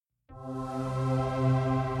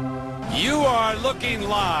are looking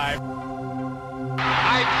live.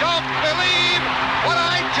 I don't believe what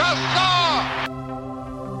I just saw!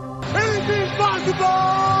 Anything's possible!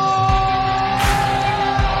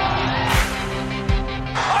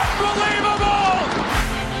 Unbelievable!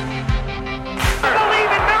 I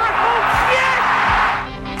believe in miracles,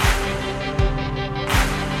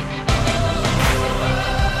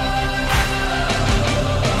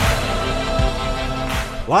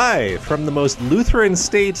 yes! Live from the most Lutheran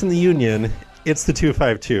state in the Union, it's the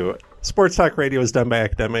 252. Sports Talk Radio is done by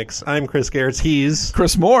academics. I'm Chris Gertz. He's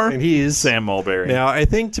Chris Moore. And he's Sam Mulberry. Now, I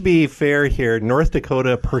think to be fair here, North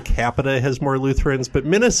Dakota per capita has more Lutherans, but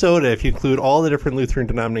Minnesota, if you include all the different Lutheran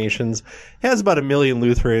denominations, has about 1 million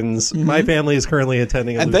Lutherans. Mm-hmm. My family is currently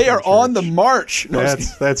attending a and Lutheran they are church. on the march.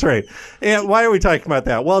 That's right. And why are we talking about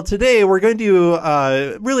that? Well, today we're going to do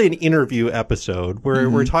really an interview episode where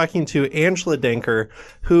we're talking to Angela Denker,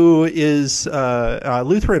 who is a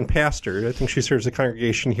Lutheran pastor. I think she serves a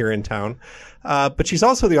congregation here in town. But she's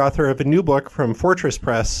also the author of a new book from Fortress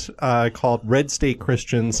Press called Red State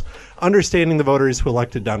Christians, Understanding the Voters Who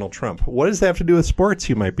Elected Donald Trump. What does that have to do with sports,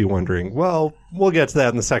 you might be wondering? Well, we'll get to that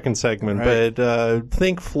in the second segment, right. But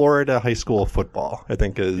think Florida high school football, I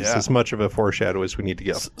think, is as much of a foreshadow as we need to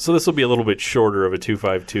give. So this will be a little bit shorter of a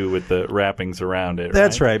 252 with the wrappings around it,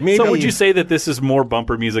 That's right. Maybe. So would you say that this is more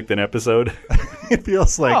bumper music than episode? It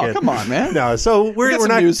feels like it. Oh, come on, man. No, so we're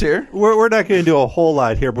not news here. We're not going to do a whole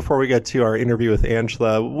lot here before we get to our interview with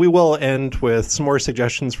Angela. We will end with some more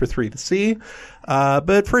suggestions for 3 to see.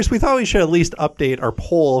 But first, we thought we should at least update our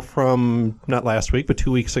poll from not last week, but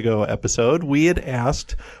 2 weeks ago episode. We had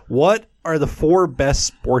asked, what are the 4 best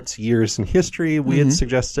sports years in history? We had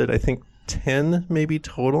suggested, I think, 10 maybe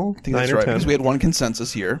total. I think that's right, because we had one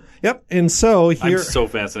consensus year. Yep. And so here... I'm so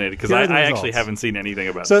fascinated because I actually haven't seen anything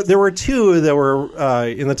about So this. there were 2 that were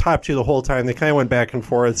in the top 2 the whole time. They kind of went back and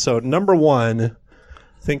forth. So number 1,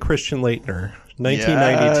 think Christian Laettner.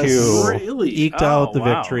 1992 Yes. Really? eked out the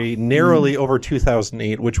Wow. victory narrowly over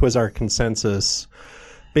 2008, which was our consensus.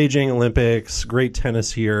 Beijing Olympics, great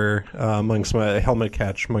tennis year, among some helmet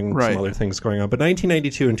catch, among some other things going on. But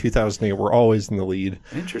 1992 and 2008 were always in the lead.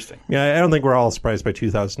 Interesting. Yeah, I don't think we're all surprised by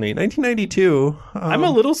 2008. 1992. I'm a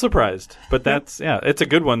little surprised, but it's a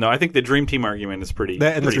good one, though. I think the Dream Team argument is pretty And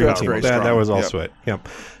the pretty Dream powerful. Team, that was also it. Yeah.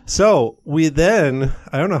 So we then,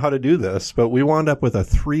 I don't know how to do this, but we wound up with a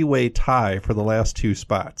 3-way tie for the last 2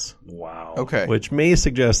 spots. Wow. Okay. Which may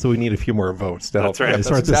suggest that we need a few more votes to help right. sort That's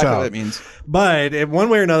this exactly out. what it means. But in one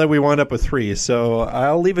way or another, we wound up with 3. So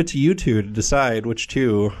I'll leave it to you 2 to decide which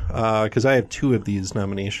 2, because I have 2 of these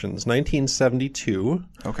nominations. 1972,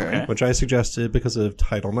 Okay. which I suggested because of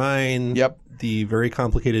Title IX, Yep. the very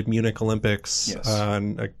complicated Munich Olympics,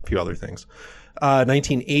 and a few other things.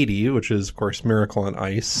 1980, which is, of course, Miracle on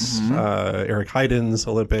Ice, Eric Heiden's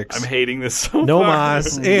Olympics. I'm hating this so No far.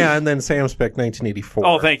 Moss, and then Sam Speck, 1984.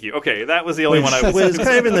 Oh, thank you. Okay, that was the only one I was... was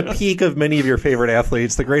kind of in the peak of many of your favorite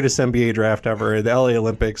athletes, the greatest NBA draft ever, the LA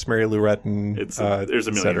Olympics, Mary Lou Retton, there's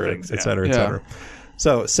a million things, et cetera, et cetera.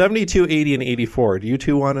 So 72, 80, and 84. Do you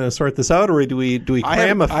 2 want to sort this out, or do we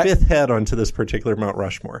cram a 5th head onto this particular Mount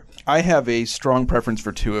Rushmore? I have a strong preference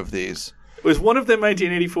for 2 of these. Was one of them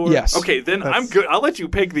 1984? Yes. Okay, then I'm good. I'll let you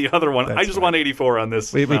pick the other one. I just want 84 on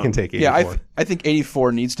this. We can take 84. Yeah, I think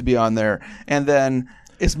 84 needs to be on there. And then,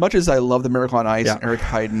 as much as I love the Miracle on Ice and Eric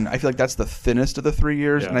Heiden, I feel like that's the thinnest of the 3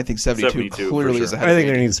 years, and I think 72 clearly is ahead I of think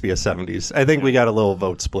 80. there needs to be a 70s. I think we got a little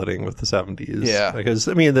vote splitting with the 70s. Yeah. Because,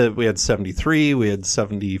 I mean, we had 73, we had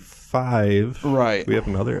 75. Right. We have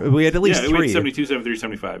another. We had at least 3. We had 72, 73,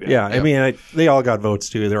 75. Yeah, I mean, they all got votes,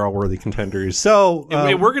 too. They're all worthy contenders. So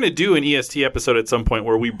and we're going to do an EST episode at some point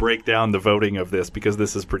where we break down the voting of this, because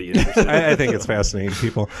this is pretty interesting. I think it's fascinating,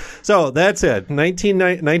 people. So that's it.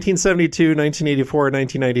 1972, 1984,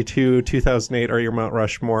 1992, 2008 are your Mount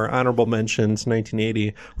Rushmore. Honorable mentions,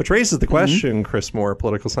 1980, which raises the question, Chris Moore,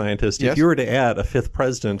 political scientist, if you were to add a 5th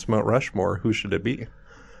president to Mount Rushmore, who should it be?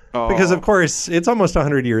 Because, of course, it's almost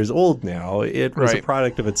 100 years old now. It was a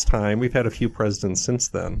product of its time. We've had a few presidents since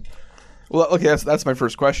then. Well, okay, that's my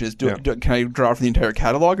first question. Is can I draw from the entire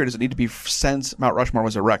catalog, or does it need to be since Mount Rushmore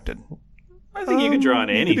was erected? I think you can draw on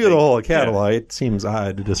anything. You can do the whole catalog. It seems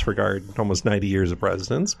odd to disregard almost 90 years of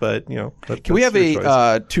presidents, but, Can we have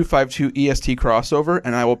a 252 EST crossover,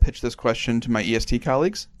 and I will pitch this question to my EST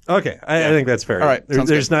colleagues? Okay, I think that's fair. All right,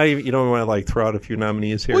 there's not even, you don't want to throw out a few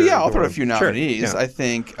nominees here. Well, yeah, I'll throw a few nominees. Sure, I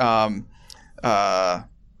think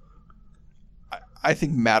I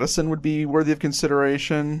think Madison would be worthy of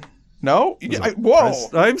consideration. No? Whoa!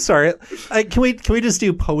 I'm sorry. Can we just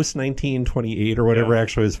do post 1928 or whatever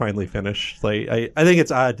actually was finally finished? Like I think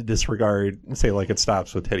it's odd to disregard, say, like it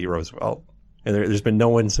stops with Teddy Roosevelt. And there's been no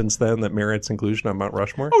one since then that merits inclusion on Mount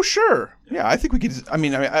Rushmore? Oh, sure. Yeah, I think we could.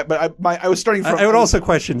 I was starting from. I would also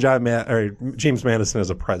question James Madison as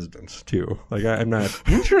a president, too. Like, I'm not.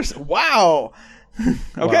 Interesting. Wow. Okay.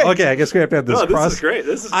 Well, okay, I guess we have to have this cross.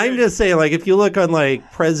 This is great. I'm just saying, like, if you look on,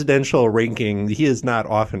 like, presidential ranking, he is not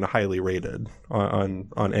often highly rated on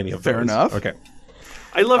any of those. Fair enough. Okay.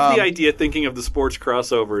 I love the idea, thinking of the sports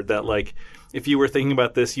crossover, that, like, if you were thinking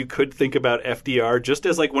about this, you could think about FDR just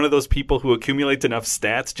as, like, one of those people who accumulates enough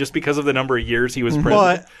stats just because of the number of years he was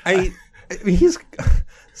president. Well, he's...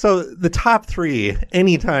 So the top three,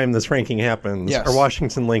 anytime this ranking happens, are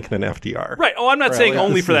Washington, Lincoln, and FDR. Right. Oh, I'm not saying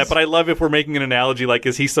only for that, but I love if we're making an analogy, like,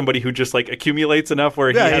 is he somebody who just, like, accumulates enough where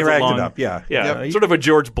he has he a racked long... it up, yeah. Yep. Sort of a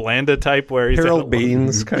George Blanda type where he's... Harold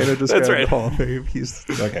Baines kind of just That's got right. Hall of Fame. He's...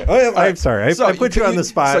 Okay. Oh, I'm sorry. I put you on the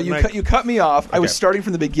spot. So you cut me off. Okay. I was starting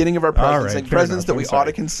from the beginning of our presidents, saying presidents that we ought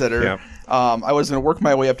to consider. Yeah. I was going to work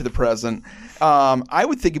my way up to the present. I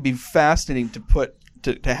would think it'd be fascinating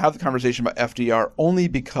to have the conversation about FDR only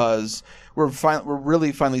because we're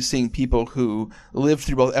really finally seeing people who lived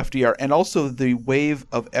through both FDR and also the wave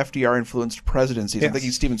of FDR-influenced presidencies. Yes. I'm thinking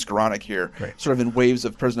Steven Skowronek here, sort of in waves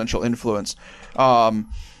of presidential influence.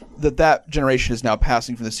 That generation is now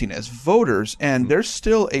passing from the scene as voters, and there's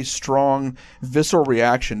still a strong visceral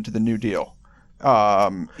reaction to the New Deal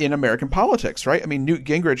in American politics, right? I mean, Newt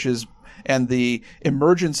Gingrich and the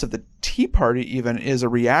emergence of the Tea Party even is a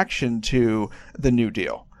reaction to the New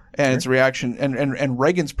Deal. And it's a reaction, and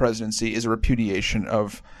Reagan's presidency is a repudiation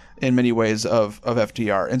in many ways, of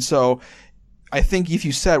FDR. And so I think if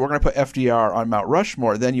you said we're going to put FDR on Mount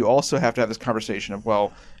Rushmore, then you also have to have this conversation of,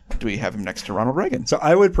 well, do we have him next to Ronald Reagan? So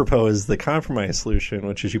I would propose the compromise solution,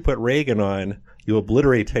 which is you put Reagan on, you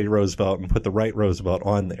obliterate Teddy Roosevelt, and put the right Roosevelt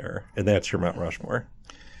on there, and that's your Mount Rushmore.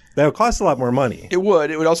 That would cost a lot more money. It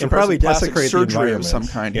would. It would also probably desecrate surgery of some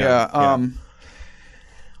kind. Yeah.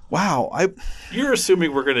 Wow. You're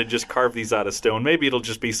assuming we're going to just carve these out of stone. Maybe it'll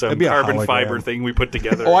just be some carbon fiber thing we put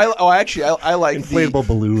together. Actually, I like inflatable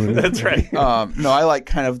balloon. That's right. No, I like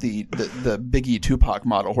kind of the Biggie Tupac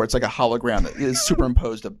model where it's like a hologram that is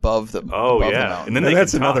superimposed above the. Oh, above yeah. the mountain. And then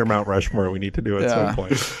that's another Mount Rushmore we need to do at some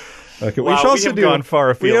point. Okay, wow, we should also do gone far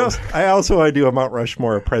afield. I also want to do a Mount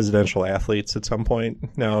Rushmore of presidential athletes at some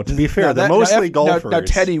point. Now, to be fair, they're mostly golfers. Now,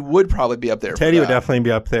 Teddy would probably be up there. Teddy would definitely be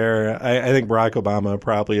up there. I think Barack Obama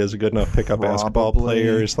probably is a good enough pickup basketball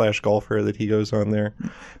player / golfer that he goes on there.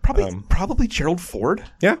 Probably Gerald Ford.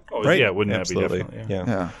 Yeah, right. Yeah, wouldn't Absolutely. that be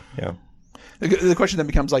definitely? Yeah. The question then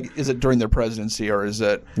becomes, like, is it during their presidency or is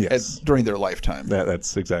it during their lifetime?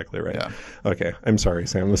 That's exactly right. Yeah. Okay. I'm sorry,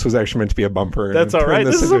 Sam. This was actually meant to be a bumper. That's all right.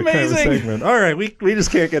 This is amazing. Kind of all right. We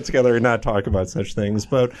just can't get together and not talk about such things.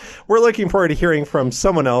 But we're looking forward to hearing from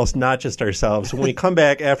someone else, not just ourselves, when we come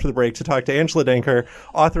back after the break to talk to Angela Denker,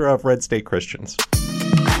 author of Red State Christians.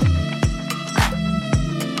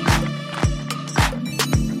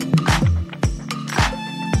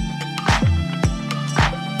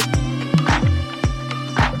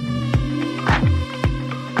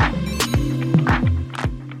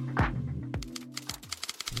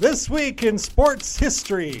 This week in sports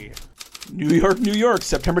history. New York,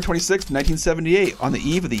 September 26, 1978. On the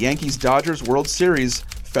eve of the Yankees-Dodgers World Series,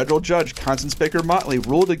 federal judge Constance Baker Motley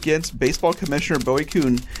ruled against baseball commissioner Bowie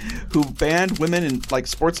Kuhn, who banned women and like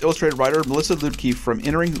Sports Illustrated writer Melissa Luebke from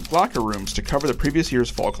entering locker rooms to cover the previous year's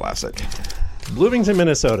Fall Classic. Bloomington,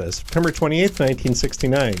 Minnesota, September 28,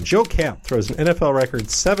 1969. Joe Kapp throws an NFL record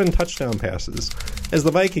 7 touchdown passes as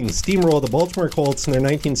the Vikings steamroll the Baltimore Colts in their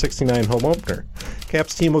 1969 home opener.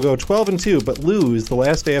 Kapp's team will go 12-2, but lose the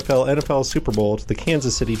last NFL Super Bowl to the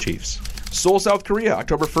Kansas City Chiefs. Seoul, South Korea,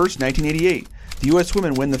 October 1st, 1988. The U.S.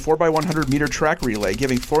 women win the 4x100-meter track relay,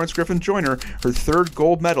 giving Florence Griffin Joyner her third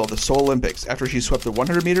gold medal at the Seoul Olympics after she swept the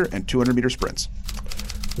 100-meter and 200-meter sprints.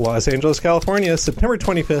 Los Angeles, California, September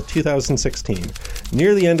 25th, 2016.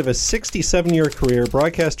 Near the end of a 67-year career,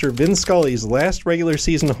 broadcaster Vin Scully's last regular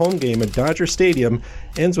season home game at Dodger Stadium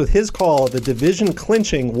ends with his call of the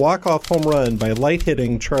division-clinching walk-off home run by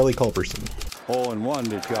light-hitting Charlie Culberson. 0-1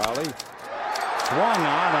 to Charlie. Swung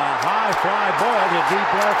on a high fly ball to deep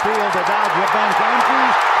left field. The Dodger bench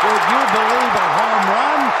empties. Would you believe a home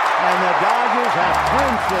run? And the Dodgers have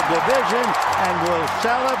clinched the division and will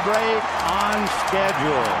celebrate on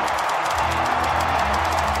schedule.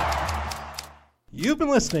 You've been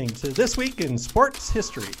listening to This Week in Sports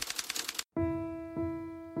History.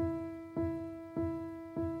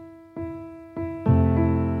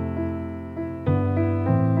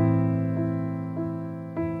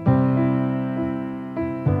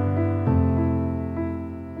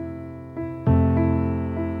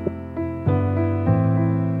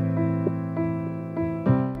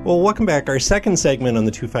 Well, welcome back. Our second segment on the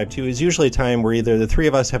 252 is usually a time where either the three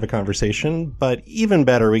of us have a conversation, but even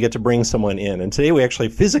better, we get to bring someone in. And today we actually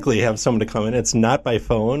physically have someone to come in. It's not by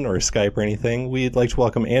phone or Skype or anything. We'd like to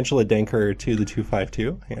welcome Angela Denker to the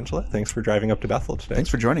 252. Angela, thanks for driving up to Bethel today. Thanks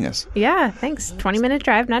for joining us. Yeah, thanks. 20-minute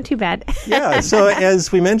drive, not too bad. Yeah, so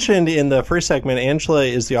as we mentioned in the first segment, Angela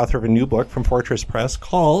is the author of a new book from Fortress Press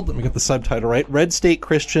called, let me get the subtitle right, Red State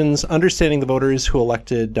Christians, Understanding the Voters Who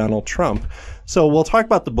Elected Donald Trump. So we'll talk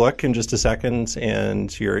about the book in just a second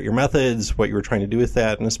and your methods, what you were trying to do with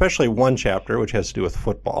that, and especially one chapter, which has to do with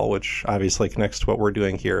football, which obviously connects to what we're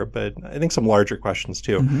doing here, but I think some larger questions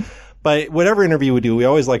too. Mm-hmm. But whatever interview we do, we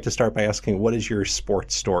always like to start by asking, what is your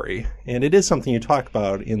sports story? And it is something you talk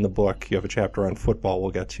about in the book. You have a chapter on football we'll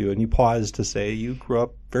get to, and you pause to say you grew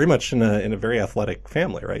up very much in a very athletic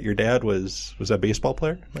family, right? Your dad was a baseball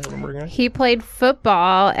player, am I remembering right? He played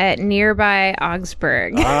football at nearby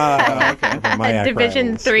Augsburg. Okay.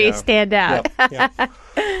 Division III standout. Yep.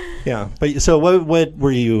 Yeah, but so what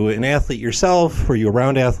were you, an athlete yourself? Were you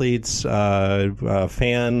around athletes, a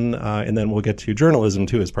fan? And then we'll get to journalism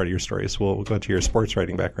too as part of your story. So we'll go to your sports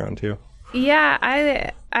writing background too. Yeah,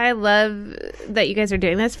 I love that you guys are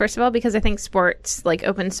doing this, first of all, because I think sports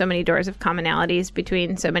opens so many doors of commonalities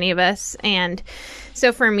between so many of us. And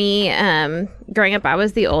so for me, growing up, I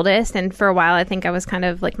was the oldest, and for a while I think I was kind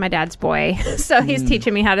of like my dad's boy. So he's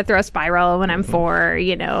teaching me how to throw a spiral when I'm 4,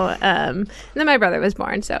 and then my brother was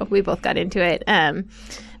born, so we both got into it.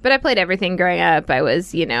 But I played everything growing up. I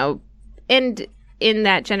was, and in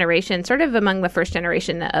that generation, sort of among the first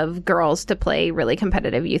generation of girls to play really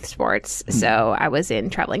competitive youth sports. So I was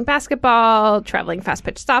in traveling basketball, traveling fast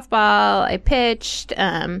pitch softball. I pitched.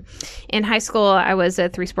 In high school, I was a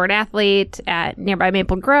 3-sport athlete at nearby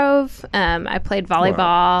Maple Grove. I played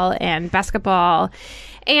volleyball and basketball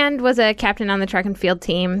and was a captain on the track and field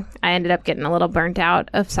team. I ended up getting a little burnt out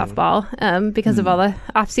of softball because of all the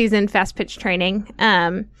off-season fast pitch training.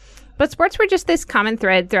 But sports were just this common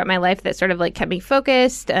thread throughout my life that sort of kept me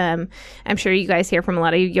focused. I'm sure you guys hear from a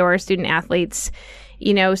lot of your student athletes.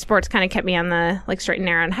 Sports kind of kept me on the straight and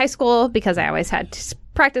narrow in high school because I always had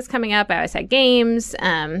practice coming up. I always had games.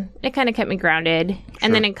 It kind of kept me grounded. Sure.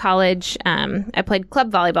 And then in college, I played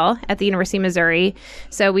club volleyball at the University of Missouri.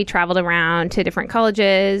 So we traveled around to different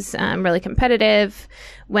colleges, really competitive.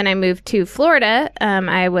 When I moved to Florida,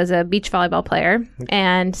 I was a beach volleyball player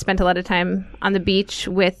and spent a lot of time on the beach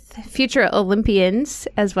with future Olympians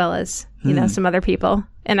as well as, some other people.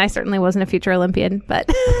 And I certainly wasn't a future Olympian, but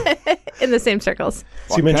in the same circles.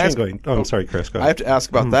 So you mentioned I'm sorry, Chris, go ahead. I have to ask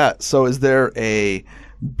about that. So is there a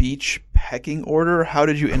beach pecking order? How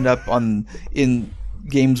did you end up in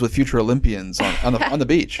games with future Olympians on the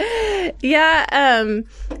beach? Yeah.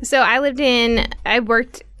 So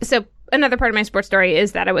another part of my sports story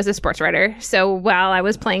is that I was a sports writer. So while I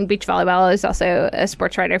was playing beach volleyball, I was also a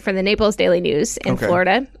sports writer for the Naples Daily News in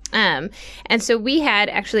Florida. And so we had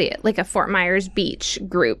actually a Fort Myers Beach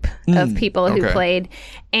group of people who played.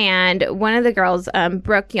 And one of the girls,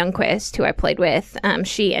 Brooke Youngquist, who I played with,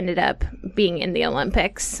 she ended up being in the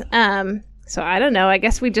Olympics. So I don't know. I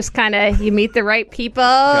guess we just you meet the right people.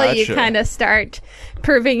 Gotcha. You kind of start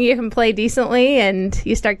proving you can play decently, and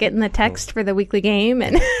you start getting the text for the weekly game.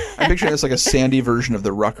 And I'm picturing this like a Sandy version of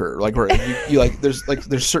the Rucker, where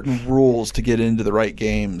there's certain rules to get into the right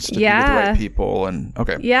games to be with the right people, and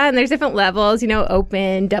yeah, and there's different levels,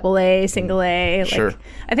 open, double A, single A. Sure.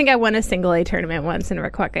 I think I won a single A tournament once and never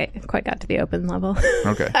quite got to the open level.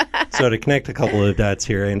 Okay. So to connect a couple of dots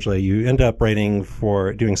here, Angela, you end up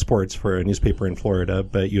doing sports for a newspaper in Florida,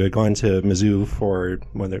 but you had gone to Mizzou for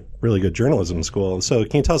one of the really good journalism schools. So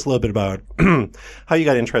can you tell us a little bit about how you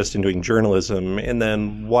got interested in doing journalism, and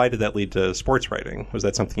then why did that lead to sports writing? Was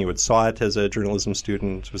that something you had sought as a journalism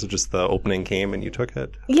student? Was it just the opening came and you took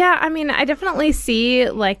it? Yeah, I mean, I definitely see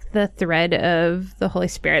the thread of the Holy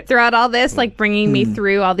Spirit throughout all this, bringing me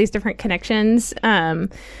through all these different connections.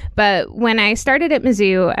 But when I started at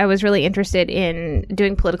Mizzou, I was really interested in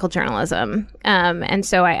doing political journalism. And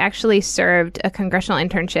so I actually served a congressional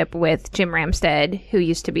internship with Jim Ramstad, who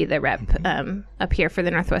used to be the rep up here for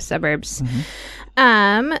the Northwest suburbs.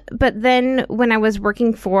 But then when I was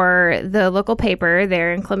working for the local paper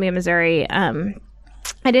there in Columbia, Missouri,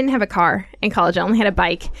 I didn't have a car in college. I only had a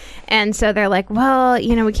bike. And so they're like, well,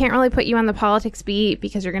 we can't really put you on the politics beat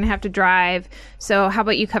because you're going to have to drive. So how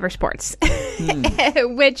about you cover sports?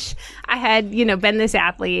 Which I had, been this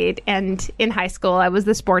athlete. And in high school, I was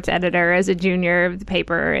the sports editor as a junior of the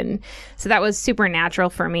paper. And so that was super natural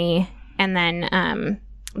for me. And then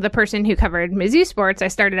the person who covered Mizzou sports, I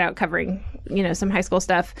started out covering, some high school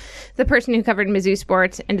stuff. The person who covered Mizzou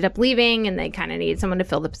sports ended up leaving, and they kind of needed someone to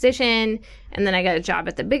fill the position. And then I got a job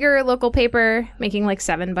at the bigger local paper, making like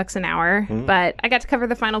 $7 an hour. But I got to cover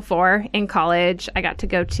the Final Four in college. I got to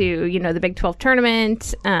go to, the Big 12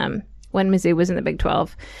 tournament when Mizzou was in the Big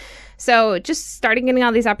 12. So just started getting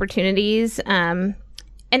all these opportunities.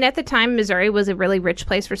 And at the time, Missouri was a really rich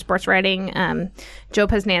place for sports writing. Joe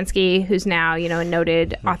Posnanski, who's now, a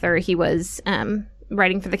noted author, he was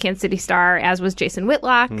writing for the Kansas City Star, as was Jason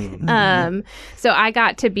Whitlock. So I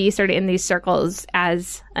got to be sort of in these circles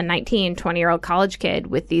as a 19, 20-year-old college kid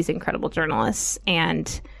with these incredible journalists.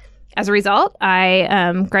 And as a result,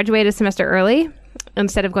 I graduated a semester early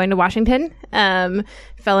instead of going to Washington.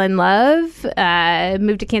 Fell in love,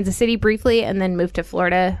 moved to Kansas City briefly, and then moved to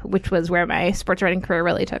Florida, which was where my sports writing career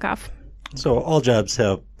really took off. So all jobs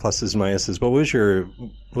have pluses and minuses, but what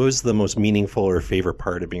was the most meaningful or favorite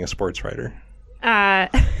part of being a sports writer?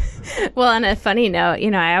 Well, on a funny note,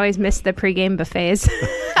 I always miss the pregame buffets,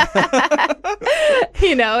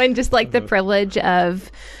 and just like the privilege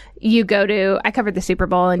of I covered the Super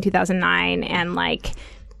Bowl in 2009, and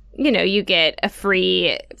you get a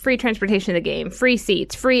free transportation to the game, free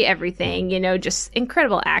seats, free everything, just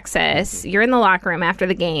incredible access. You're in the locker room after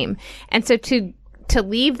the game. And so to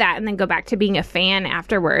leave that and then go back to being a fan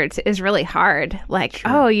afterwards is really hard.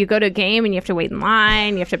 You go to a game and you have to wait in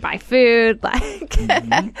line, you have to buy food. But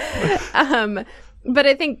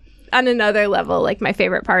I think on another level, my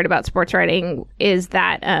favorite part about sports writing is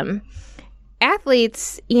that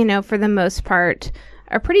athletes, for the most part,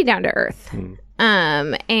 are pretty down to earth.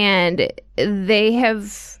 And they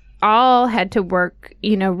have all had to work,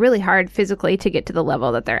 really hard physically to get to the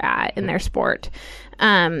level that they're at in their sport.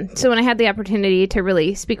 So when I had the opportunity to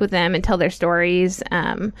really speak with them and tell their stories,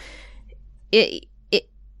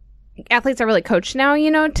 athletes are really coached now,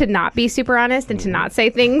 to not be super honest and to not say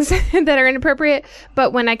things that are inappropriate.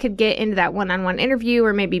 But when I could get into that one-on-one interview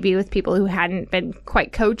or maybe be with people who hadn't been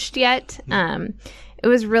quite coached yet, it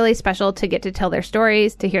was really special to get to tell their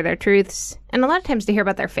stories, to hear their truths, and a lot of times to hear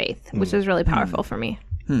about their faith, which was really powerful for me.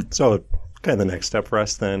 So kind of the next step for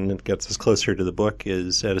us then, it gets us closer to the book,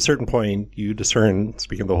 is at a certain point you discern,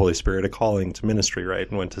 speaking of the Holy Spirit, a calling to ministry, right?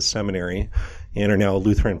 And went to seminary and are now a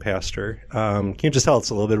Lutheran pastor. Can you just tell us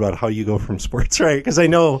a little bit about how you go from sports, right? Because I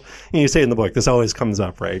know you say in the book, this always comes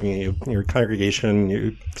up, right? Your congregation,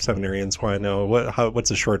 your seminarians want to know what's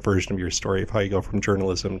a short version of your story of how you go from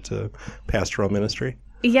journalism to pastoral ministry?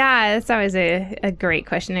 Yeah, that's always a great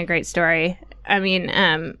question, a great story. I mean,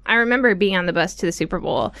 I remember being on the bus to the Super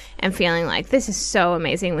Bowl and feeling like this is so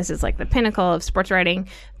amazing. This is like the pinnacle of sports writing,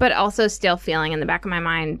 but also still feeling in the back of my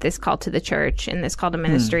mind this call to the church and this call to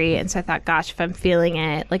ministry. And so I thought, gosh, if I'm feeling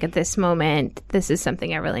it like at this moment, this is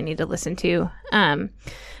something I really need to listen to.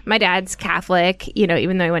 My dad's Catholic,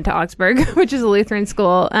 even though he went to Augsburg, which is a Lutheran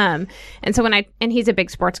school. And so and he's a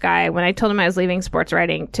big sports guy. When I told him I was leaving sports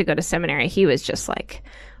writing to go to seminary, he was just like,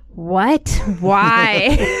 what?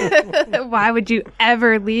 Why? Why would you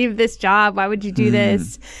ever leave this job? Why would you do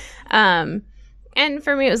this? And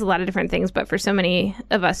for me, it was a lot of different things. But for so many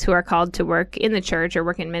of us who are called to work in the church or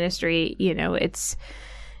work in ministry,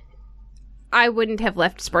 I wouldn't have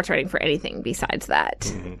left sports writing for anything besides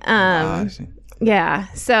that. I see. Yeah.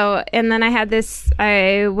 So, and then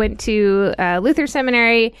I went to Luther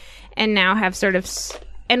Seminary and now have sort of...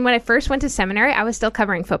 And when I first went to seminary, I was still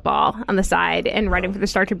covering football on the side and writing for the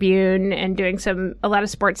Star Tribune and doing a lot of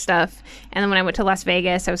sports stuff. And then when I went to Las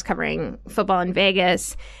Vegas, I was covering football in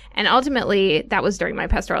Vegas. And ultimately, that was during my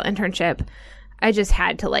pastoral internship. I just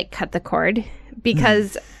had to cut the cord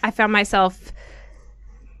because I found myself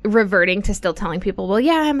reverting to still telling people, well,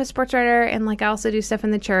 yeah, I'm a sports writer and I also do stuff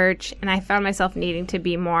in the church. And I found myself needing to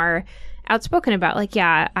be more outspoken about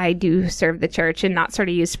yeah, I do serve the church and not sort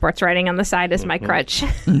of use sports writing on the side as my crutch.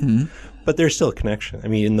 But there's still a connection. I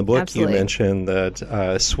mean, in the book, Absolutely. You mentioned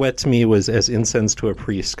that sweat to me was as incense to a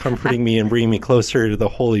priest, comforting me and bringing me closer to the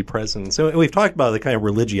holy presence. So we've talked about the kind of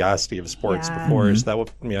religiosity of sports before, so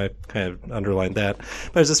I kind of underlined that.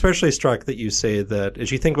 But I was especially struck that you say that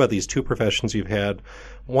as you think about these two professions you've had,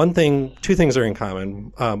 two things are in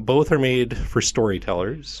common. Both are made for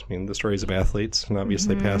storytellers. I mean, the stories of athletes, and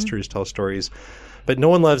obviously pastors tell stories. But no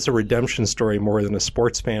one loves a redemption story more than a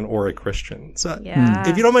sports fan or a Christian. So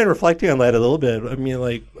if you don't mind reflecting on that a little bit, I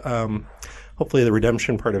mean, hopefully the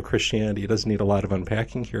redemption part of Christianity doesn't need a lot of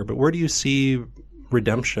unpacking here. But where do you see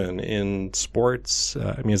redemption in sports?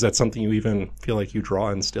 I mean, is that something you even feel like you draw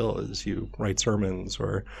on still as you write sermons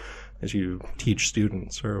or as you teach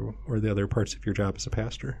students or the other parts of your job as a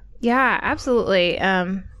pastor? Yeah, absolutely.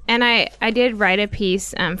 And I did write a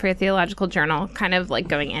piece for a theological journal, kind of like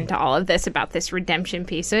going into all of this about this redemption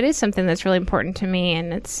piece. So it is something that's really important to me.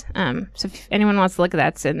 And it's so if anyone wants to look at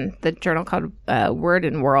that, it's in the journal called Word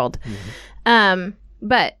and World.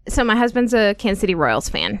 But so my husband's a Kansas City Royals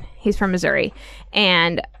fan. He's from Missouri.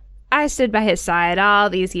 And I stood by his side all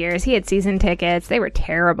these years. He had season tickets. They were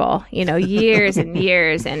terrible, years and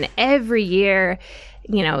years. And every year,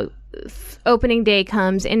 opening day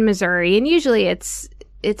comes in Missouri. And usually it's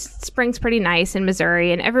spring's pretty nice in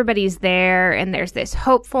Missouri, and everybody's there, and there's this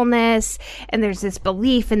hopefulness, and there's this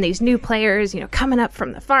belief in these new players, coming up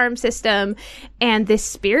from the farm system, and this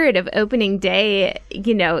spirit of opening day,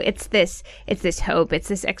 it's this hope, it's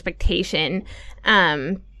this expectation.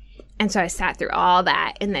 And so I sat through all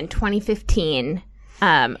that, and then 2015,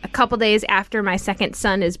 a couple days after my second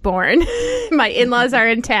son is born, my in-laws are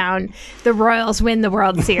in town, the Royals win the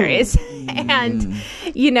World Series. And,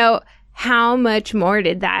 how much more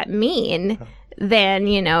did that mean than,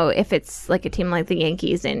 if it's like a team like the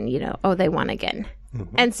Yankees and, they won again.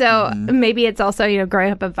 And so maybe it's also,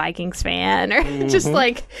 growing up a Vikings fan or just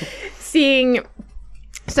like seeing.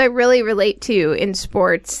 So I really relate to in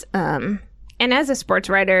sports. And as a sports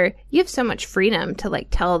writer, you have so much freedom to like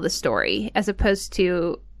tell the story as opposed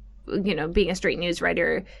to, being a straight news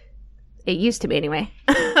writer. It used to be anyway.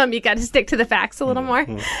 You got to stick to the facts a little more.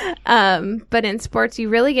 But in sports, you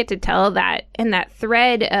really get to tell that, and that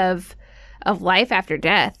thread of life after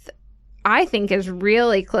death, I think is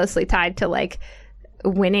really closely tied to like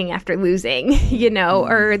winning after losing,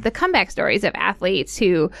 or the comeback stories of athletes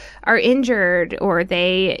who are injured or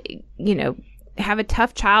they, have a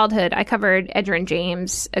tough childhood. I covered Edgerrin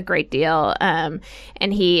James a great deal. And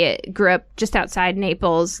he grew up just outside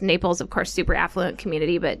Naples. Naples, of course, super affluent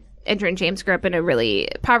community, but Edgerrin James grew up in a really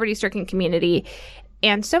poverty-stricken community,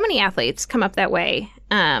 and so many athletes come up that way.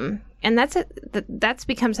 And that's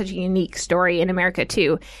become such a unique story in America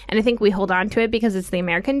too. And I think we hold on to it because it's the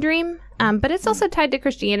American dream, but it's also tied to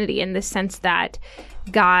Christianity in the sense that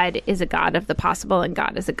God is a God of the possible and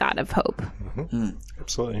God is a God of hope.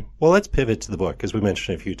 Absolutely. Well, let's pivot to the book, as we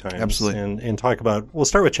mentioned a few times. Absolutely. And talk about, we'll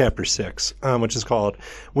start with chapter 6, which is called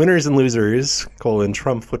Winners and Losers,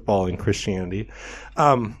 Trump Football and Christianity.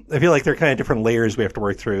 I feel like there are kind of different layers we have to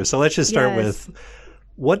work through. So let's just start with,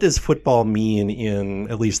 what does football mean in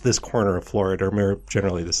at least this corner of Florida, or more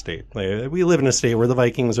generally the state? Like, we live in a state where the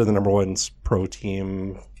Vikings are the number one pro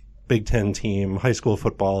team, Big Ten team. High school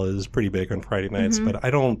football is pretty big on Friday nights, but I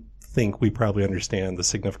don't think we probably understand the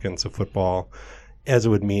significance of football as it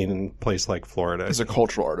would mean in a place like Florida. As a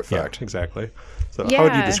cultural artifact. Yeah, exactly. So how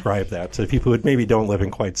would you describe that to people who maybe don't live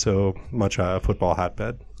in quite so much a football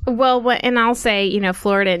hotbed? Well, and I'll say,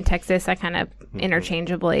 Florida and Texas, I kind of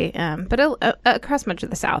interchangeably, but across much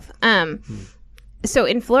of the South. So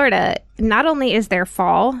in Florida, not only is there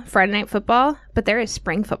fall, Friday night football, but there is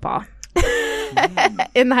spring football.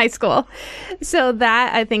 In the high school. So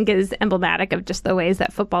that, I think, is emblematic of just the ways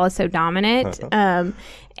that football is so dominant.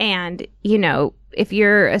 And, if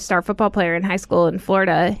you're a star football player in high school in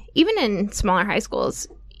Florida, even in smaller high schools,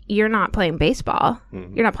 you're not playing baseball.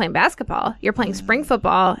 You're not playing basketball. You're playing spring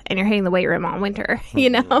football, and you're hitting the weight room all winter,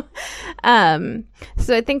 So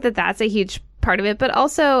I think that that's a huge part of it. But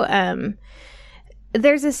also,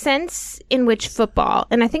 there's a sense in which football,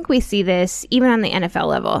 and I think we see this even on the NFL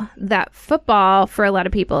level, that football for a lot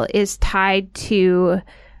of people is tied to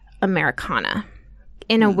Americana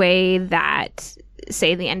in a way that,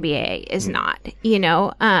 say, the NBA is not,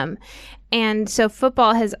 and so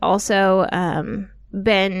football has also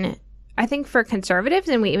been, I think, for conservatives,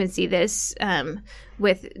 and we even see this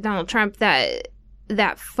with Donald Trump,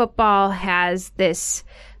 that football has this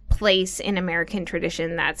place in American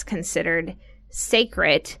tradition that's considered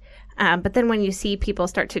sacred. But then when you see people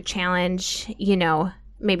start to challenge,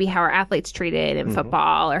 maybe how are athletes treated in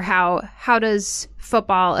football, or how does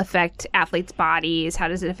football affect athletes' bodies? How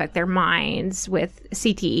does it affect their minds with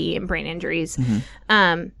CTE and brain injuries?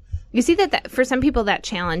 You see that for some people that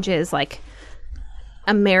challenge is like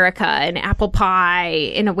America and apple pie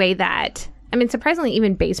in a way that, surprisingly,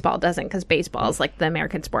 even baseball doesn't, because baseball is like the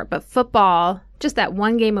American sport. But football, just that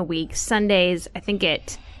one game a week, Sundays, I think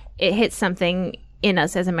it hits something in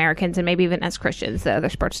us as Americans and maybe even as Christians that other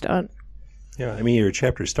sports don't. Yeah, your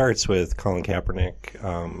chapter starts with Colin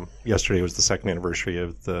Kaepernick. Yesterday was the second anniversary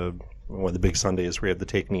of one of the big Sundays where we had the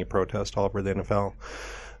Take Knee protest all over the NFL.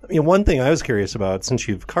 One thing I was curious about, since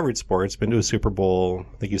you've covered sports, been to a Super Bowl,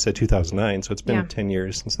 I think you said 2009, so it's been 10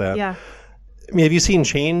 years since that. Yeah. I mean, have you seen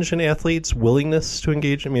change in athletes' willingness to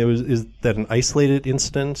engage? I mean, is that an isolated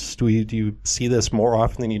incident? Do you see this more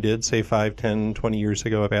often than you did, say, 5, 10, 20 years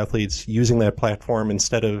ago, of athletes using that platform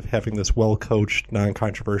instead of having this well-coached,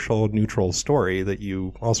 non-controversial, neutral story that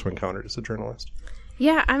you also encountered as a journalist?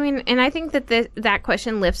 Yeah, I mean, and I think that that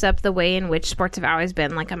question lifts up the way in which sports have always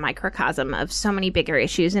been like a microcosm of so many bigger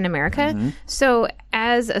issues in America. Mm-hmm. So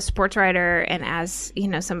as a sports writer and as,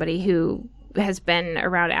 somebody who has been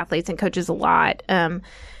around athletes and coaches a lot,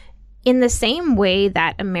 in the same way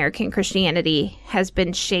that American Christianity has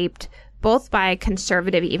been shaped both by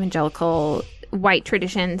conservative evangelical white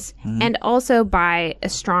traditions and also by a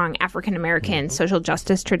strong African American social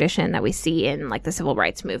justice tradition that we see in like the civil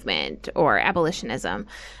rights movement or abolitionism.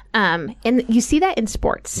 And you see that in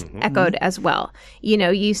sports echoed as well.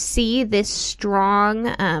 You see this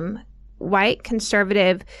strong white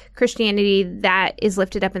conservative Christianity that is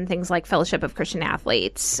lifted up in things like Fellowship of Christian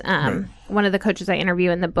Athletes. One of the coaches I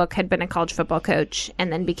interview in the book had been a college football coach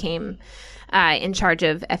and then became in charge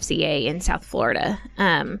of FCA in South Florida.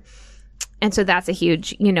 And so that's a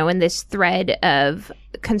huge, in this thread of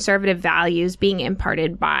conservative values being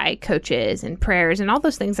imparted by coaches and prayers and all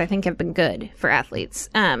those things I think have been good for athletes.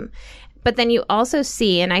 But then you also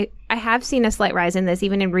see, and I have seen a slight rise in this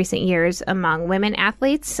even in recent years among women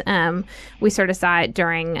athletes. We sort of saw it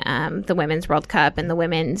during the Women's World Cup and the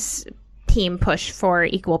women's team push for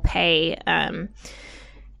equal pay. And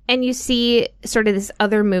you see sort of this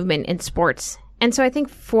other movement in sports. And so I think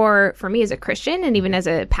for me as a Christian and even as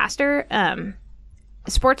a pastor,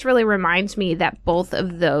 sports really reminds me that both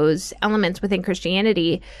of those elements within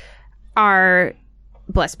Christianity are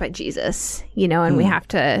blessed by Jesus, and we have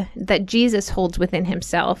to, that Jesus holds within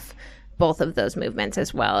himself both of those movements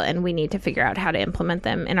as well. And we need to figure out how to implement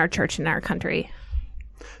them in our church and our country.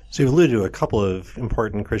 So you've alluded to a couple of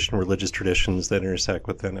important Christian religious traditions that intersect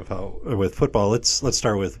with NFL, with football. Let's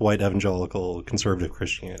start with white evangelical conservative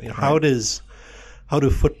Christianity. Right. How do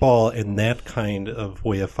football and that kind of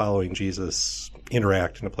way of following Jesus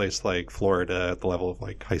interact in a place like Florida at the level of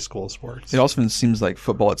like high school sports? It also seems like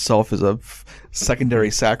football itself is a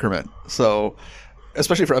secondary sacrament, so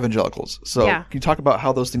especially for evangelicals. So Can you talk about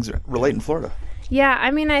how those things relate in Florida? Yeah,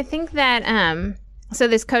 I mean, I think that so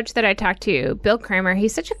this coach that I talked to, Bill Kramer,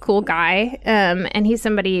 he's such a cool guy, and he's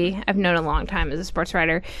somebody I've known a long time as a sports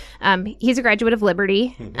writer. He's a graduate of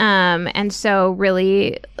Liberty, and so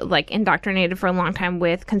really like indoctrinated for a long time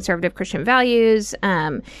with conservative Christian values.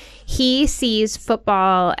 He sees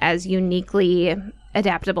football as uniquely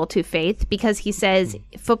adaptable to faith because he says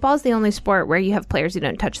football is the only sport where you have players who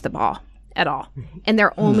don't touch the ball at all, and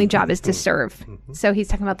their only job is to serve. So he's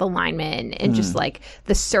talking about the linemen and just like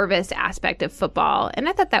the service aspect of football, and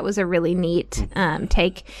I thought that was a really neat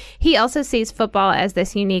take. He also sees football as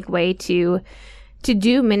this unique way to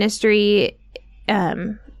do ministry,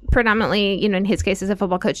 predominantly, in his case as a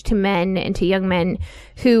football coach, to men and to young men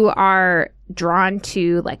who are drawn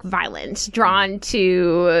to like violence, drawn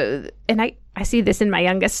to, and I see this in my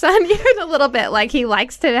youngest son even a little bit, like he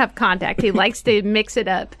likes to have contact. He likes to mix it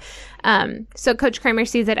up. So Coach Kramer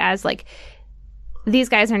sees it as like, these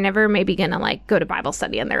guys are never maybe going to like go to Bible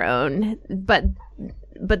study on their own, but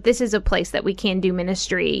this is a place that we can do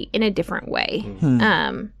ministry in a different way.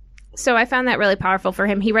 So I found that really powerful for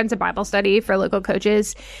him. He runs a Bible study for local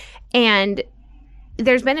coaches, and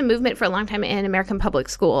there's been a movement for a long time in American public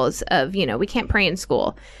schools of, we can't pray in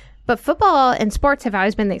school. But football and sports have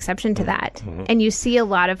always been the exception to that. And you see a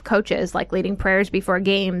lot of coaches like leading prayers before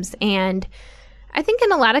games. And I think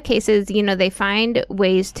in a lot of cases, they find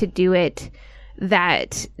ways to do it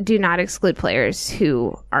that do not exclude players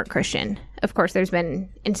who aren't Christian. Of course, there's been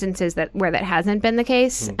instances where that hasn't been the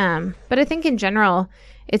case. But I think in general,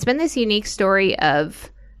 it's been this unique story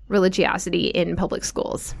of religiosity in public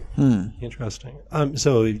schools. Interesting.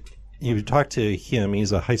 So you talked to him.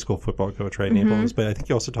 He's a high school football coach, right, Naples? But I think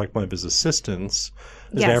you also talked to one of his assistants.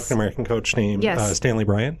 There's an African-American coach named Stanley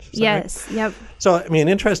Bryant. Yes, right? Yep. So, I mean, an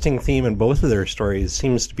interesting theme in both of their stories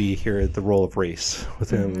seems to be here the role of race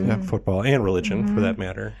within football and religion, for that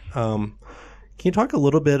matter. Can you talk a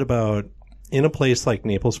little bit about, in a place like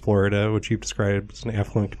Naples, Florida, which you've described as an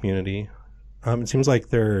affluent community, it seems like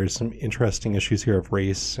there are some interesting issues here of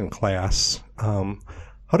race and class.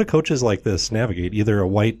 How do coaches like this navigate, either a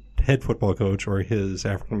white head football coach or his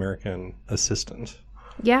African-American assistant?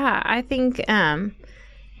 Yeah, I think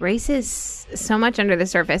race is so much under the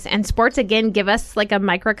surface. And sports, again, give us like a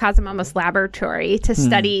microcosm, almost laboratory to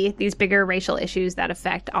study these bigger racial issues that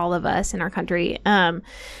affect all of us in our country.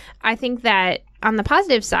 I think that on the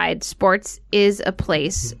positive side, sports is a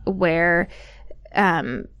place where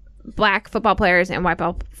Black football players and white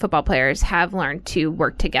football players have learned to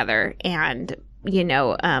work together and,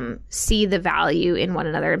 see the value in one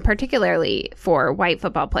another, and particularly for white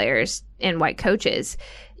football players and white coaches,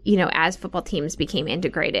 as football teams became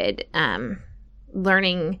integrated,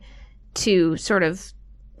 learning to sort of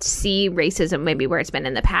see racism maybe where it's been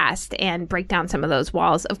in the past and break down some of those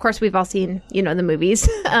walls. Of course, we've all seen, the movies,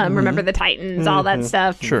 Remember the Titans, all that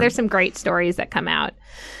stuff. Sure. There's some great stories that come out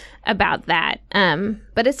about that.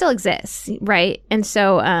 But it still exists, right? And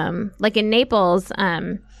so, like in Naples,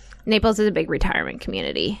 Naples is a big retirement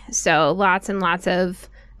community. So lots and lots of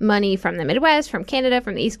money from the Midwest, from Canada,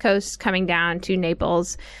 from the East Coast coming down to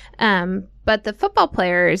Naples. But the football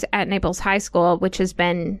players at Naples High School, which has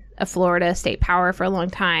been a Florida state power for a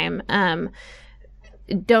long time,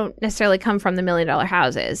 don't necessarily come from the $1 million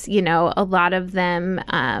houses. A lot of them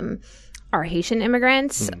are Haitian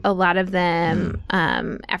immigrants, a lot of them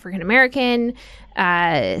African American.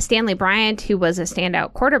 Stanley Bryant, who was a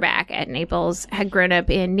standout quarterback at Naples, had grown up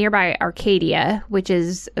in nearby Arcadia, which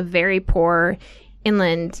is a very poor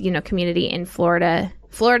inland, community in Florida.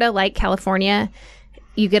 Florida, like California,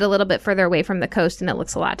 you get a little bit further away from the coast and it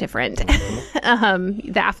looks a lot different.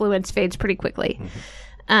 The affluence fades pretty quickly.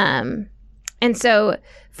 And so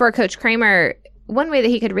for Coach Kramer, one way that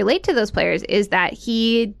he could relate to those players is that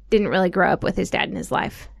he didn't really grow up with his dad in his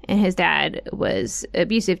life. And his dad was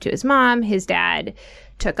abusive to his mom. His dad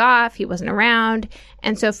took off. He wasn't around.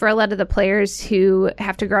 And so for a lot of the players who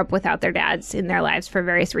have to grow up without their dads in their lives for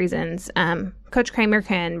various reasons, Coach Kramer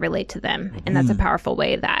can relate to them. And that's a powerful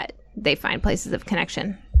way that they find places of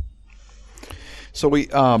connection. So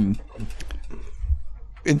I'm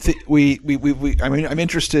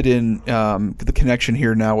interested in the connection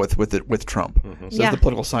here now with Trump. So as the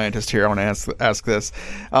political scientist here, I want to ask this.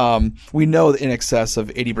 We know that in excess of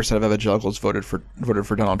 80% of evangelicals voted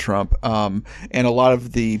for Donald Trump, and a lot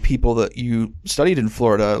of the people that you studied in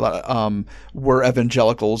Florida were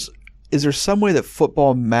evangelicals. Is there some way that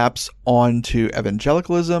football maps onto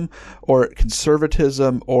evangelicalism or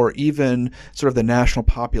conservatism or even sort of the national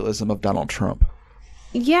populism of Donald Trump?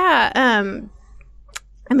 Yeah.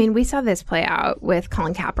 We saw this play out with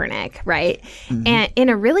Colin Kaepernick, right? And in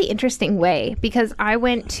a really interesting way, because I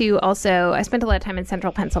spent a lot of time in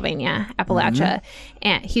central Pennsylvania, Appalachia,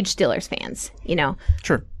 and huge Steelers fans,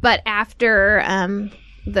 Sure. But after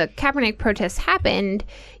the Kaepernick protests happened,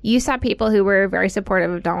 you saw people who were very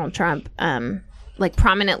supportive of Donald Trump,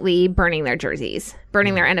 prominently burning their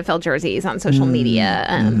NFL jerseys on social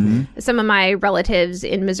media. Some of my relatives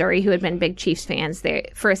in Missouri who had been big Chiefs fans,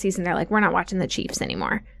 for a season, they're like, we're not watching the Chiefs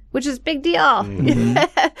anymore, which is a big deal.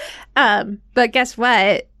 But guess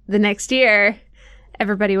what? The next year,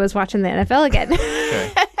 everybody was watching the NFL again.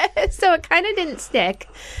 Okay. So it kind of didn't stick.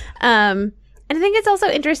 And I think it's also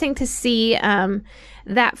interesting to see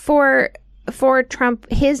that for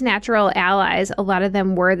Trump, his natural allies, a lot of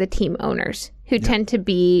them were the team owners who tend to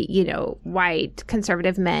be, white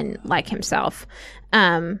conservative men like himself.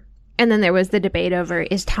 And then there was the debate over,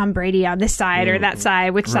 is Tom Brady on this side or that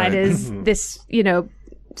side? Which side is this,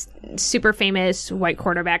 super famous white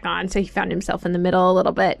quarterback on? So he found himself in the middle a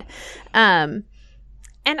little bit. And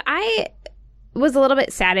I was a little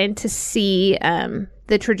bit saddened to see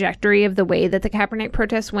the trajectory of the way that the Kaepernick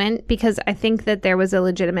protests went, because I think that there was a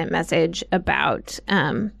legitimate message about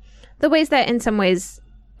the ways that in some ways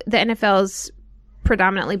the NFL's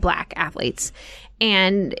predominantly black athletes,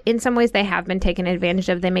 and in some ways they have been taken advantage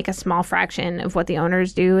of. They make a small fraction of what the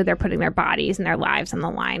owners do. They're putting their bodies and their lives on the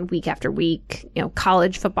line week after week.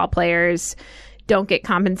 College football players don't get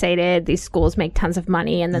compensated. These schools make tons of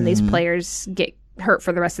money, and then these players get hurt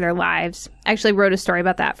for the rest of their lives. I actually wrote a story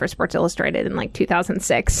about that for Sports Illustrated in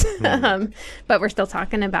 2006. But we're still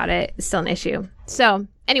talking about it. It's still an issue. So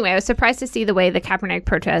anyway, I was surprised to see the way the Kaepernick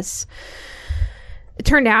protests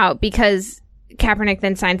turned out, because Kaepernick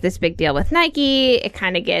then signed this big deal with Nike. It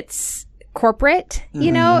kind of gets corporate,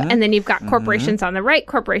 and then you've got corporations on the right,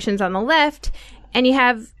 corporations on the left. And you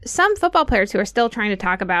have some football players who are still trying to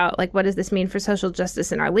talk about, what does this mean for social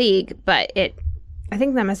justice in our league? But I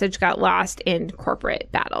think the message got lost in corporate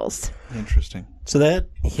battles. Interesting. So that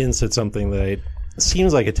hints at something that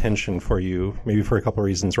seems like a tension for you, maybe for a couple of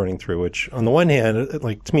reasons running through, which on the one hand,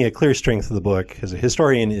 to me, a clear strength of the book as a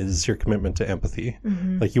historian is your commitment to empathy.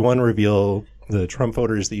 You want to reveal the Trump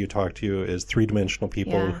voters that you talk to as three-dimensional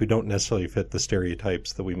people Yeah. who don't necessarily fit the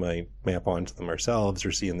stereotypes that we might map onto them ourselves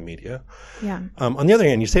or see in the media. Yeah. On the other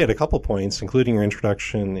hand, you say at a couple points, including your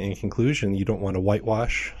introduction and conclusion, you don't want to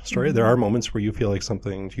whitewash story. Mm-hmm. There are moments where you feel like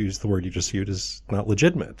something, to use the word you just used, is not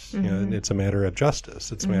legitimate. Mm-hmm. You know, it's a matter of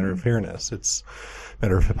justice. It's a matter of fairness. It's a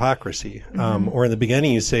matter of hypocrisy. Or in the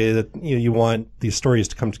beginning, you say that you want these stories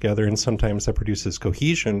to come together, and sometimes that produces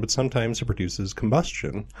cohesion, but sometimes it produces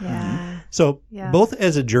combustion. Yeah. So Yeah. both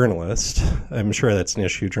as a journalist, I'm sure that's an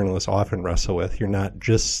issue journalists often wrestle with. You're not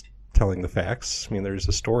just telling the facts. I mean, there's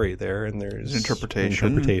a story there and there's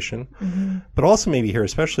interpretation. But also maybe here,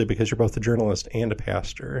 especially because you're both a journalist and a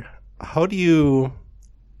pastor, how do you,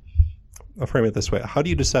 I'll frame it this way, how do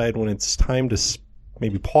you decide when it's time to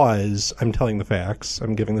maybe pause, I'm telling the facts,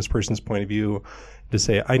 I'm giving this person's point of view, to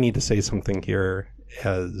say, I need to say something here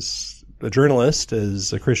as a journalist,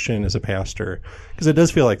 as a Christian, as a pastor, because it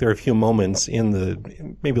does feel like there are a few moments in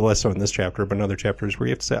the, maybe less so in this chapter, but in other chapters where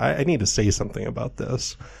you have to say, I need to say something about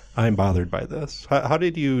this. I'm bothered by this. How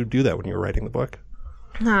did you do that when you were writing the book?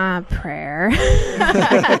 Prayer.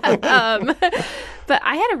 But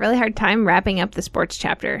I had a really hard time wrapping up the sports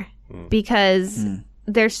chapter because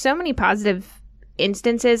there's so many positive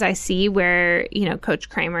instances I see where, you know, Coach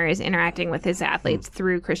Kramer is interacting with his athletes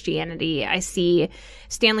through Christianity. I see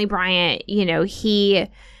Stanley Bryant, you know, he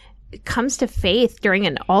comes to faith during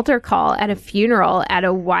an altar call at a funeral at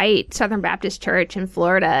a white Southern Baptist church in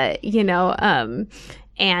Florida, you know,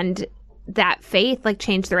 and that faith like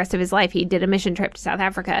changed the rest of his life. He did a mission trip to South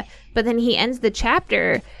Africa, but then he ends the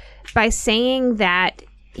chapter by saying that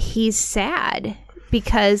he's sad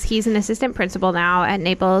because he's an assistant principal now at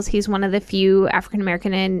Naples. He's one of the few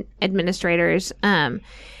African-American administrators.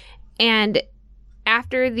 And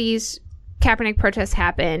after these Kaepernick protests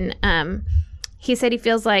happen, he said he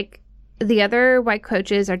feels like the other white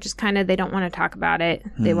coaches are just kind of, they don't want to talk about it.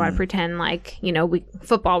 They want to pretend like, you know, we're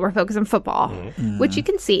focused on football, which you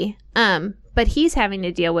can see. But he's having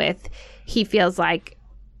to deal with, he feels like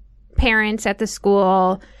parents at the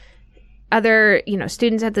school, other, you know,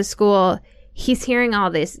 students at the school, he's hearing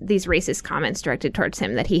all these racist comments directed towards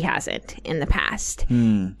him that he hasn't in the past.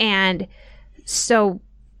 And so,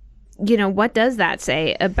 you know, what does that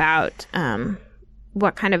say about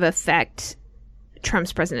what kind of effect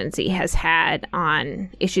Trump's presidency has had on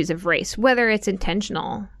issues of race, whether it's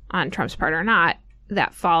intentional on Trump's part or not?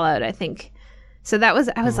 That followed, I think. So that was,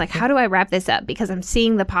 I was like, how do I wrap this up? Because I'm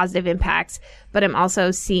seeing the positive impacts, but I'm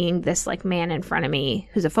also seeing this like man in front of me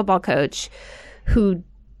who's a football coach who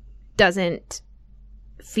doesn't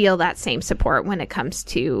feel that same support when it comes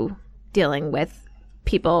to dealing with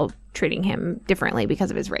people treating him differently because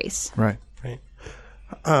of his race. Right.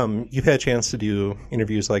 You've had a chance to do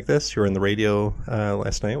interviews like this. You were on the radio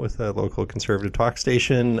last night with a local conservative talk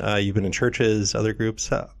station. You've been in churches, other groups.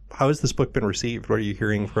 How has this book been received? What are you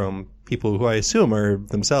hearing from people who I assume are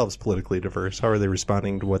themselves politically diverse? How are they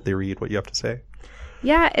responding to what they read, what you have to say?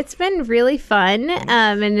 Yeah, it's been really fun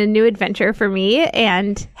and a new adventure for me.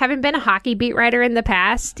 And having been a hockey beat writer in the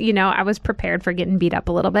past, you know, I was prepared for getting beat up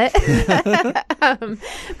a little bit. But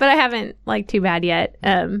I haven't like too bad yet.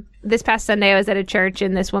 This past Sunday, I was at a church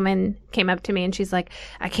and this woman came up to me and she's like,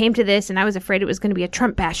 I came to this and I was afraid it was going to be a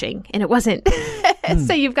Trump bashing. And it wasn't.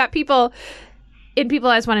 So you've got people, and people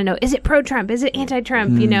always want to know, is it pro-Trump? Is it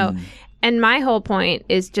anti-Trump? You know, and my whole point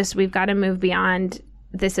is just we've got to move beyond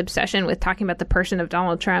this obsession with talking about the person of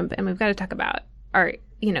Donald Trump, and we've got to talk about our,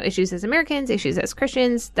 you know, issues as Americans, issues as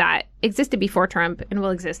Christians that existed before Trump and will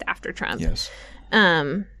exist after Trump. Yes.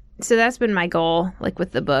 So that's been my goal, like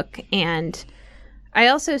with the book. And I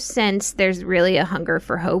also sense there's really a hunger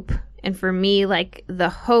for hope. And for me, like the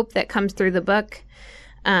hope that comes through the book,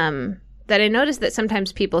 that I notice that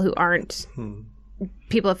sometimes people who aren't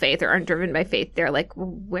people of faith or aren't driven by faith, they're like,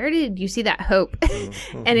 well, where did you see that hope?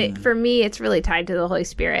 And for me, it's really tied to the Holy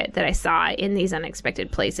Spirit that I saw in these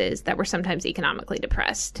unexpected places that were sometimes economically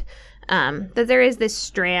depressed. That there is this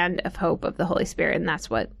strand of hope of the Holy Spirit, and that's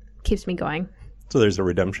what keeps me going. So there's a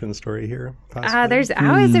redemption story here, possibly? There's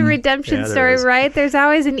always a redemption story, is. right? There's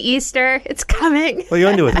always an Easter. It's coming. Well, you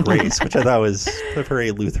end it with grace, which I thought was a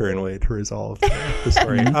very Lutheran way to resolve the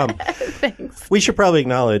story. Thanks. We should probably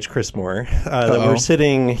acknowledge, Chris Moore, that we're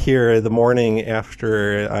sitting here the morning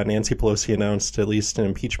after Nancy Pelosi announced at least an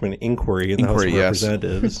impeachment inquiry in the House of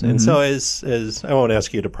Representatives. And so as I won't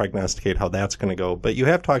ask you to prognosticate how that's going to go, but you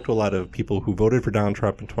have talked to a lot of people who voted for Donald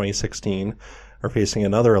Trump in 2016, are facing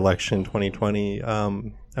another election in 2020. I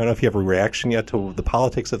don't know if you have a reaction yet to the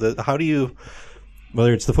politics of it. How do you,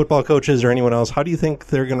 whether it's the football coaches or anyone else, how do you think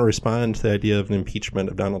they're going to respond to the idea of an impeachment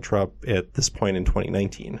of Donald Trump at this point in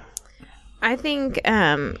 2019? I think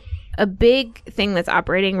a big thing that's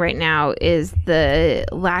operating right now is the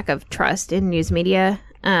lack of trust in news media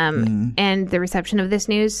and the reception of this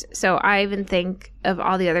news. So I even think of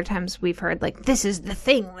all the other times we've heard, like, this is the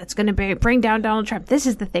thing that's going to bring down Donald Trump. This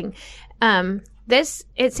is the thing.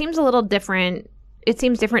 It seems a little different. It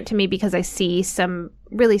seems different to me because I see some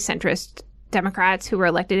really centrist Democrats who were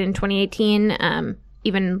elected in 2018,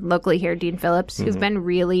 even locally here, Dean Phillips, who've been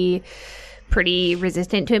really pretty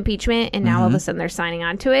resistant to impeachment, and now all of a sudden they're signing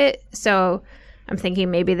on to it. So I'm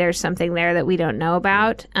thinking maybe there's something there that we don't know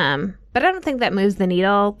about. But I don't think that moves the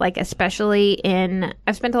needle, like especially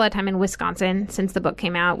I've spent a lot of time in Wisconsin since the book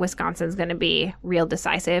came out. Wisconsin's going to be real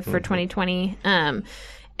decisive for 2020.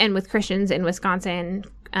 And with Christians in Wisconsin,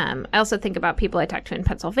 I also think about people I talked to in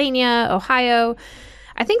Pennsylvania, Ohio.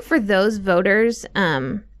 I think for those voters,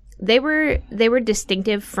 they were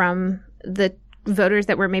distinctive from the voters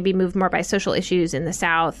that were maybe moved more by social issues in the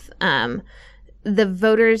South. The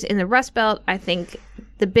voters in the Rust Belt, I think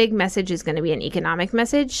the big message is going to be an economic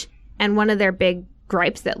message. And one of their big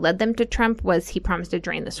gripes that led them to Trump was he promised to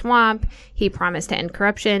drain the swamp. He promised to end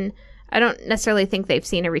corruption. I don't necessarily think they've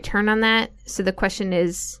seen a return on that. So the question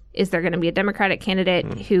is there going to be a Democratic candidate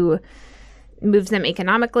who moves them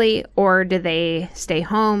economically, or do they stay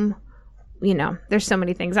home? You know, there's so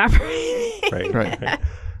many things operating. Right.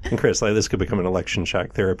 And Chris, this could become an election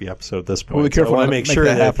shock therapy episode at this point. Well, be careful. So I want to make sure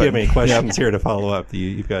that if you have any questions Yep. here to follow up,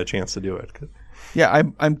 you've got a chance to do it. Yeah,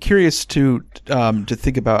 I'm curious to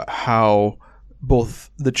think about how both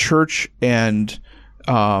the church and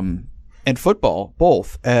football,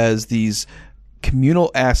 both as these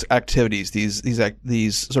communal activities,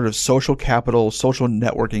 these sort of social capital, social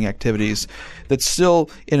networking activities that still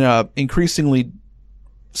in a increasingly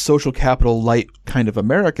social capital light kind of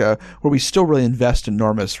America where we still really invest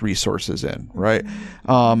enormous resources in, right?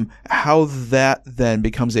 How that then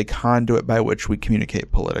becomes a conduit by which we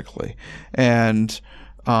communicate politically. And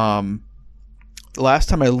last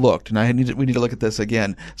time I looked, and we need to look at this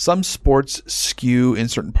again, some sports skew in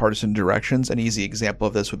certain partisan directions. An easy example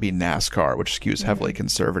of this would be NASCAR, which skews heavily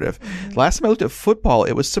conservative. Last time I looked at football,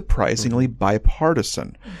 it was surprisingly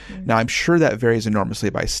bipartisan. Now, I'm sure that varies enormously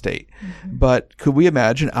by state. But could we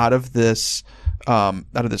imagine out of this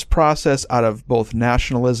process, out of both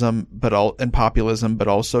nationalism and populism, but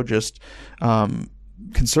also just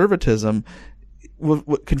conservatism,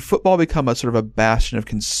 can football become a sort of a bastion of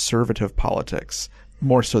conservative politics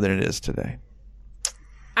more so than it is today?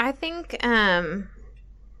 I think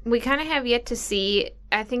we kind of have yet to see.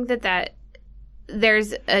 I think that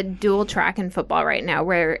there's a dual track in football right now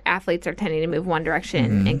where athletes are tending to move one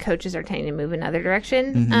direction and coaches are tending to move another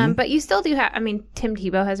direction. But you still do have, Tim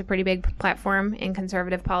Tebow has a pretty big platform in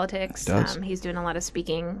conservative politics. He does. He's doing a lot of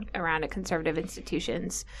speaking around at conservative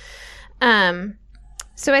institutions.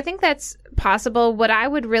 So I think that's possible. What I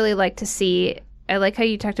would really like to see, I like how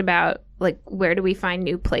you talked about, like, where do we find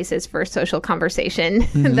new places for social conversation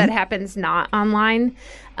that happens not online?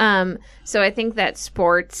 So I think that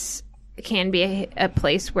sports can be a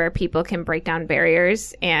place where people can break down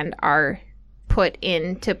barriers and are put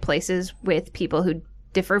into places with people who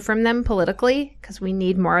differ from them politically, because we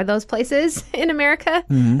need more of those places in America.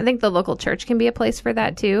 I think the local church can be a place for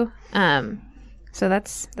that too. So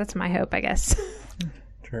that's my hope, I guess.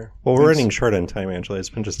 Sure. Well, we're running short on time, Angela. It's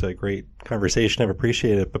been just a great conversation. I've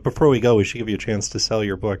appreciated it. But before we go, we should give you a chance to sell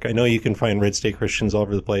your book. I know you can find Red State Christians all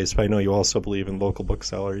over the place, but I know you also believe in local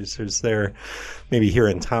booksellers. Is there, maybe here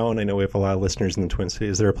in town, I know we have a lot of listeners in the Twin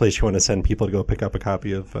Cities, is there a place you want to send people to go pick up a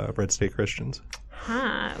copy of Red State Christians?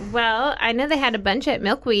 Well, I know they had a bunch at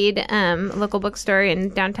Milkweed, local bookstore in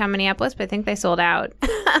downtown Minneapolis, but I think they sold out.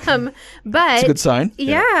 But it's a good sign.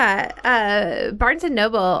 Yeah. Barnes &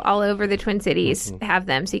 Noble all over the Twin Cities have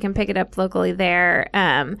them, so you can pick it up locally there.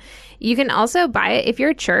 You can also buy it if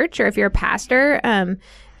you're a church or if you're a pastor.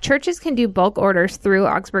 Churches can do bulk orders through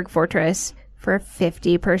Augsburg Fortress for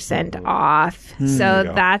 50% off. So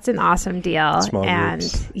that's an awesome deal. Small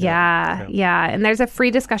groups. Yeah. And there's a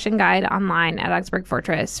free discussion guide online at Augsburg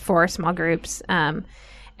Fortress for small groups. And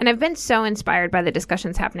I've been so inspired by the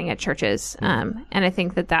discussions happening at churches. And I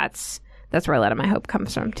think that's where a lot of my hope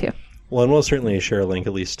comes from too. Well, and we'll certainly share a link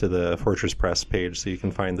at least to the Fortress Press page so you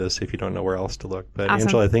can find this if you don't know where else to look. But Awesome.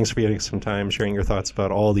 Angela, thanks for getting some time sharing your thoughts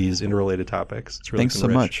about all these interrelated topics. It's really Thanks been so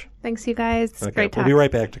rich. much. Thanks, you guys. It's Okay, great we'll talk. be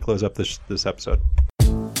right back to close up this episode.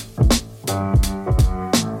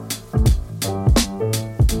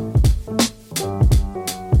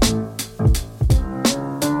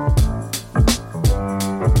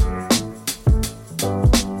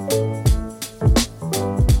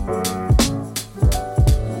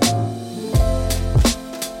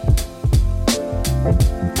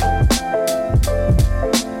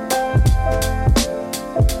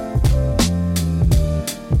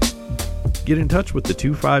 Get in touch with the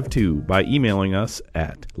 252 by emailing us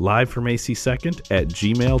at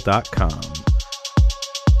livefromac2nd@gmail.com.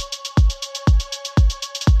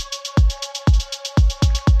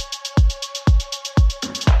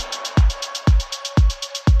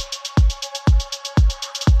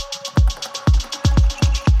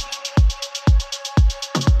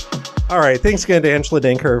 All right. Thanks again to Angela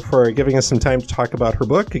Denker for giving us some time to talk about her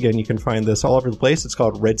book. Again, you can find this all over the place. It's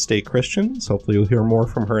called Red State Christians. Hopefully you'll hear more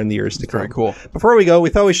from her in the years to come. Very cool. Before we go, we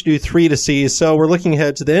thought we should do 3 to see. So we're looking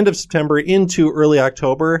ahead to the end of September into early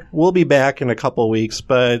October. We'll be back in a couple of weeks,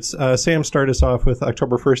 but Sam, start us off with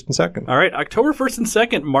October 1st and 2nd. All right. October 1st and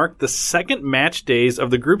 2nd mark the second match days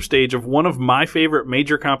of the group stage of one of my favorite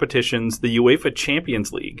major competitions, the UEFA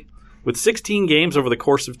Champions League. With 16 games over the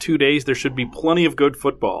course of 2 days, there should be plenty of good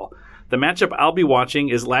football. The matchup I'll be watching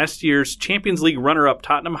is last year's Champions League runner-up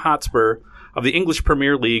Tottenham Hotspur of the English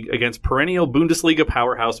Premier League against perennial Bundesliga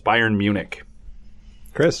powerhouse Bayern Munich.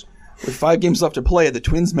 Chris? With 5 games left to play, the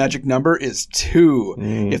Twins' magic number is 2.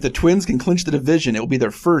 If the Twins can clinch the division, it will be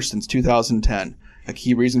their first since 2010. A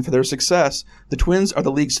key reason for their success, the Twins are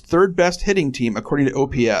the league's third best hitting team according to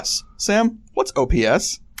OPS. Sam, what's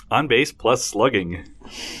OPS? On base plus slugging.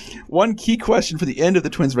 One key question for the end of the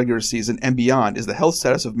Twins' regular season and beyond is the health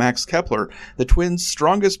status of Max Kepler, the Twins'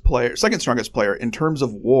 second strongest player in terms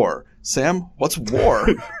of WAR. Sam, what's WAR?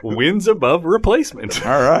 Wins above replacement.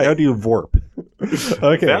 All right. How do you VORP?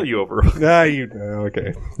 Okay. Value over. Okay.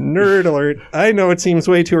 Nerd alert. I know it seems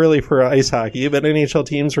way too early for ice hockey, but NHL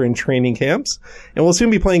teams are in training camps, and we'll soon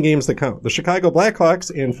be playing games that count. The Chicago Blackhawks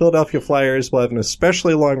and Philadelphia Flyers will have an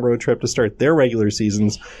especially long road trip to start their regular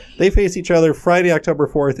seasons. They face each other Friday, October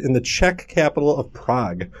 4th in the Czech capital of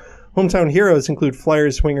Prague. Hometown heroes include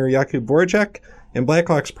Flyers swinger Jakub Voracek and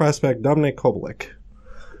Blackhawks prospect Dominik Kobylik.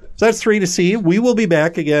 So that's 3 to see. We will be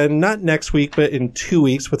back again, not next week, but in 2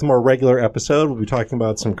 weeks with a more regular episode. We'll be talking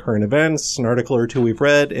about some current events, an article or two we've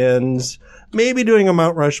read, and maybe doing a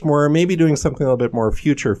Mount Rushmore, maybe doing something a little bit more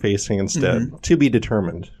future-facing instead, to be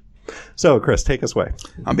determined. So, Chris, take us away.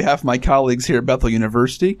 On behalf of my colleagues here at Bethel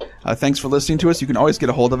University, thanks for listening to us. You can always get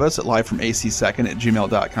a hold of us at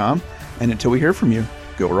livefromac2nd@gmail.com. And until we hear from you,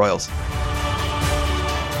 go Royals.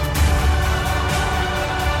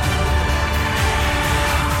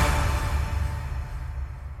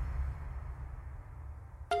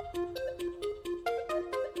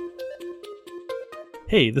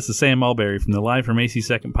 Hey, this is Sam Mulberry from the Live from AC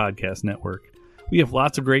Second Podcast Network. We have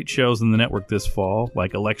lots of great shows in the network this fall,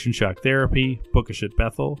 like Election Shock Therapy, Bookish at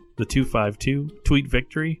Bethel, The 252, Tweet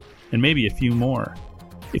Victory, and maybe a few more.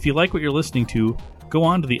 If you like what you're listening to, go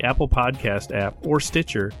on to the Apple Podcast app or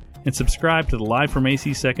Stitcher and subscribe to the Live from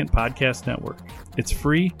AC Second Podcast Network. It's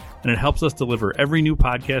free, and it helps us deliver every new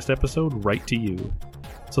podcast episode right to you.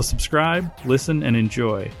 So subscribe, listen, and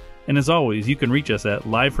enjoy. And as always, you can reach us at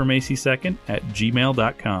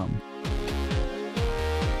livefromac2nd@gmail.com.